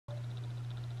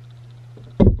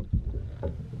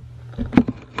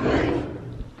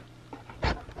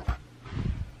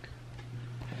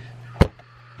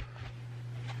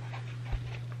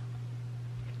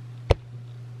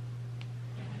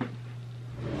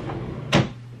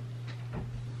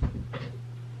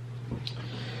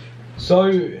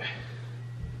So,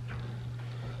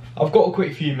 I've got a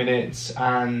quick few minutes,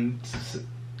 and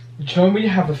you know when you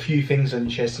have a few things on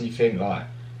your chest and you think like,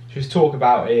 just talk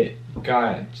about it,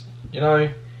 guys, you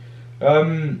know?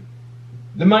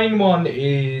 The main one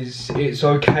is, it's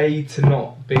okay to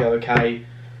not be okay.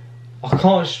 I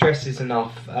can't stress this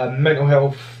enough. Mental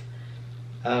health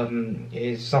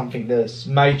is something that's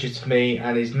major to me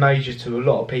and is major to a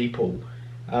lot of people.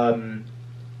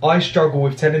 I struggle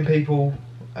with telling people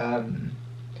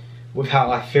with how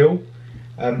I feel,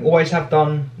 always have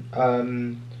done,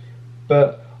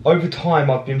 but over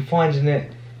time I've been finding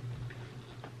it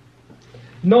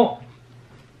not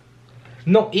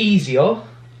easier,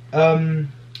 but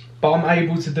I'm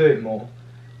able to do it more.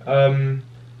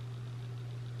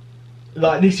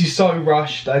 Like, this is so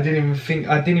rushed, I didn't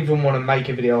even want to make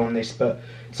a video on this, but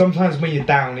sometimes when you're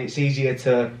down it's easier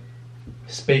to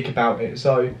speak about it.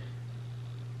 So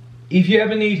if you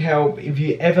ever need help, if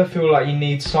you ever feel like you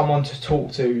need someone to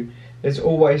talk to, there's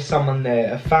always someone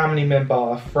there, a family member,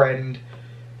 a friend,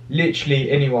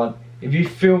 literally anyone. If you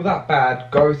feel that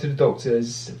bad, go to the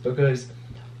doctors, because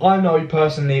I know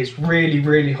personally it's really,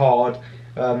 really hard,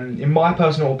 in my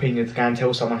personal opinion, to go and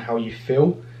tell someone how you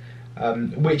feel,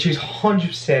 which is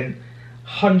 100%,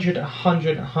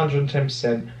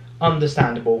 110%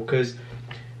 understandable, because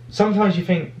sometimes you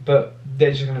think, but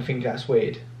they're just going to think that's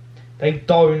weird. They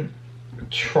don't.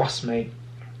 Trust me.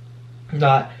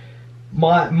 Like,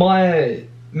 my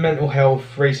mental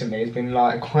health recently has been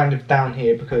like kind of down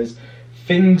here because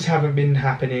things haven't been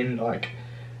happening. Like,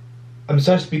 I'm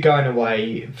supposed to be going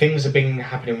away, things have been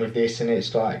happening with this, and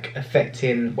it's like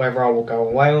affecting whether I will go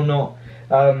away or not.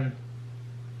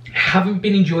 Haven't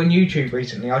been enjoying YouTube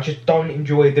recently. I just don't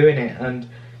enjoy doing it, and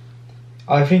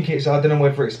I think I don't know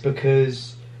whether it's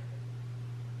because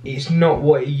it's not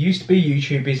what it used to be.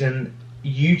 YouTube isn't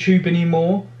YouTube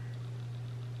anymore.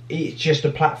 It's just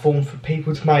a platform for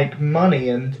people to make money,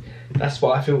 and that's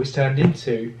what I feel it's turned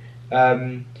into.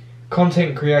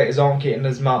 Content creators aren't getting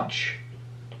as much,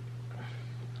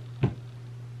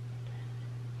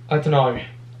 I don't know,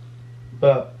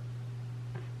 but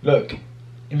look,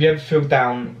 if you ever feel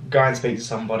down, go and speak to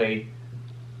somebody.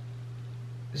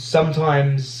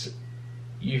 Sometimes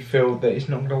you feel that it's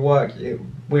not going to work, it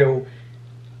will,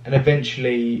 and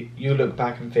eventually you look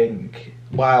back and think,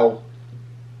 wow,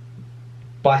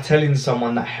 by telling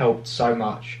someone that helped so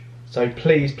much. So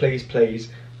please, please, please,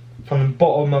 from the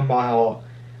bottom of my heart,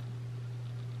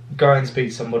 go and speak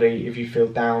to somebody if you feel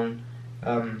down.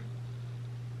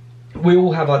 We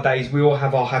all have our days, we all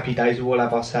have our happy days, we all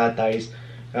have our sad days.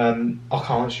 I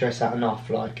can't stress that enough.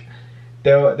 Like,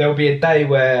 there'll be a day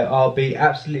where I'll be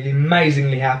absolutely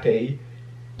amazingly happy,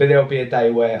 but there'll be a day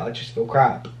where I just feel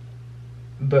crap.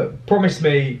 But promise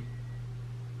me,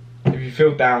 if you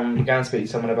feel down, go and speak to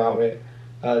someone about it.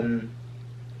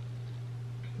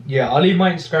 Yeah, I'll leave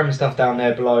my Instagram and stuff down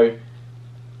there below.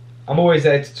 I'm always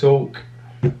there to talk.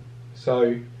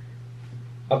 So,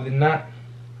 other than that,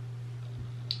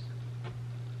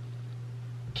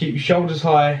 keep your shoulders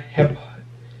high,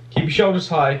 keep your shoulders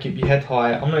high, keep your head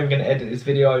high. I'm not even going to edit this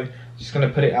video, I'm just going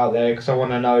to put it out there because I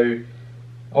want to know,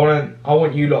 I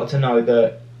want you lot to know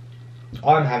that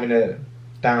I'm having a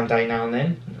down day now and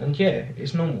then, and yeah,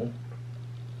 it's normal.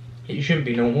 It shouldn't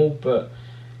be normal, but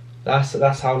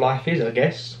that's how life is, I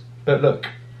guess. But look,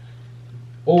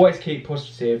 always keep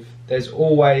positive. There's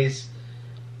always,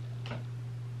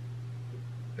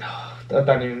 I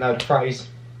don't even know the phrase.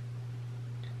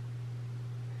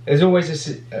 There's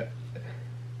always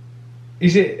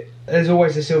there's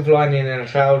always a silver lining in a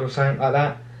cloud or something like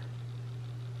that.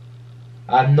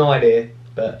 I have no idea,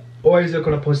 but always look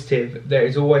on a positive. There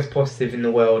is always positive in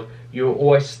the world. You'll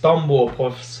always stumble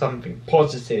upon something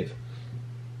positive.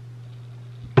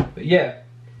 But yeah,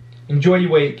 enjoy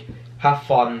your week, have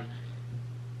fun,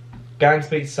 go and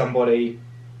speak to somebody,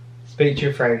 speak to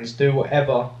your friends, do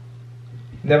whatever.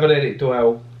 Never let it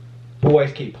dwell.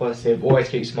 Always keep positive, always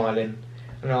keep smiling.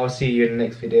 And I'll see you in the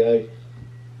next video.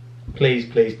 Please,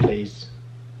 please, please,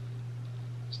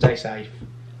 stay safe.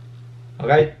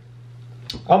 Okay?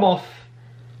 I'm off.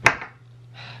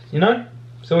 You know?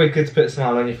 It's always good to put a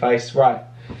smile on your face. Right.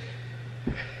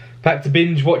 Back to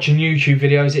binge watching YouTube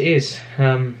videos it is.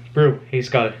 Bro, here's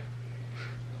go.